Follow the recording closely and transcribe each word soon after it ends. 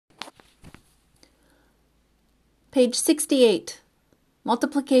Page 68.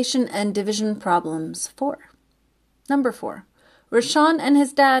 Multiplication and division problems 4. Number 4. Rashawn and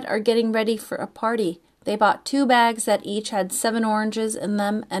his dad are getting ready for a party. They bought 2 bags that each had 7 oranges in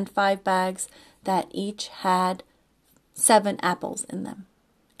them and 5 bags that each had 7 apples in them.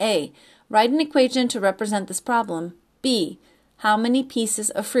 A. Write an equation to represent this problem. B. How many pieces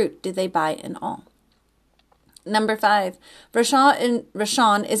of fruit did they buy in all? Number 5.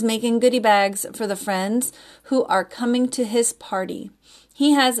 Rashawn is making goodie bags for the friends who are coming to his party.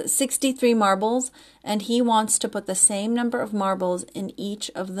 He has 63 marbles, and he wants to put the same number of marbles in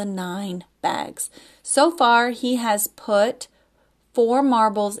each of the 9 bags. So far, he has put 4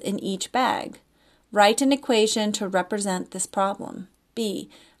 marbles in each bag. Write an equation to represent this problem. B.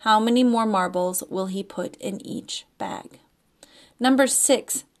 How many more marbles will he put in each bag? Number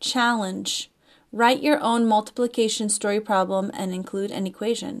 6. Challenge. Write your own multiplication story problem and include an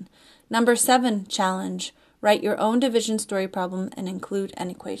equation. Number 7, challenge. Write your own division story problem and include an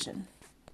equation.